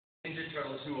Ninja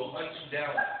Turtles who will hunt you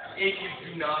down if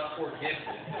you do not forgive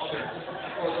others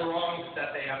for the wrongs that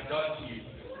they have done to you.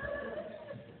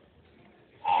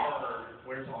 Arr!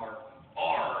 Where's R?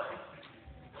 R!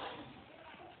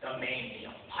 The mania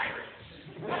of pirates.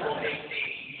 Well, they say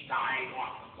he died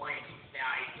off the plank.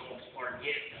 I don't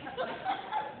forget.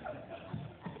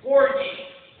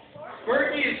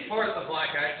 Fergie is part of the Black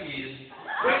Eyed Peas,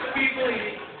 which people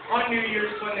eat on New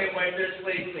Year's when they wipe their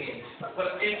slate clean.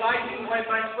 But if I didn't wipe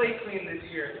my slate clean this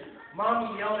year,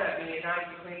 Mommy yelled at me and I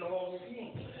had to clean the whole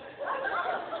sink.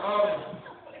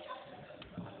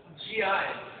 GI.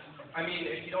 I mean,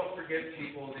 if you don't forgive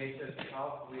people, they could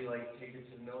probably, take it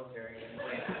to the military and,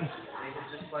 they could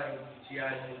just,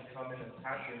 GIs would come in and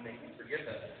attack you and make you forgive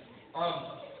them.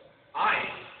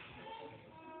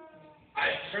 I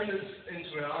turned this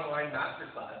into an online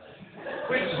masterclass,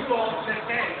 which you all can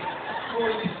attend for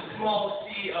the small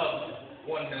fee of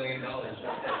 $1 million.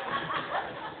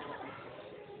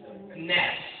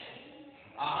 Ness.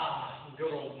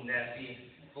 Good old Nessie,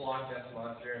 the Loch Ness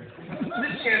Monster.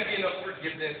 The champion of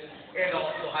forgiveness and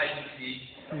also hide and seek.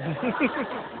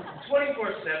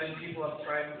 24/7, people have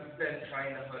been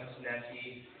trying to hunt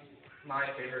Nessie, my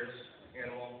favorite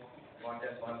animal, Loch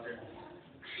Ness Monster.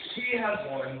 She has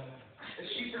won. And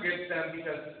she forgives them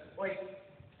because,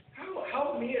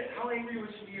 how angry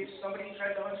would she be if somebody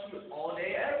tried to hunt you all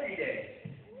day, every day?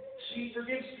 She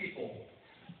forgives people.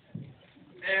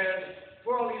 And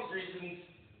for all these reasons,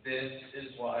 this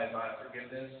is why my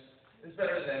forgiveness is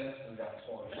better than that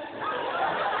one.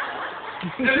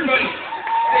 Everybody!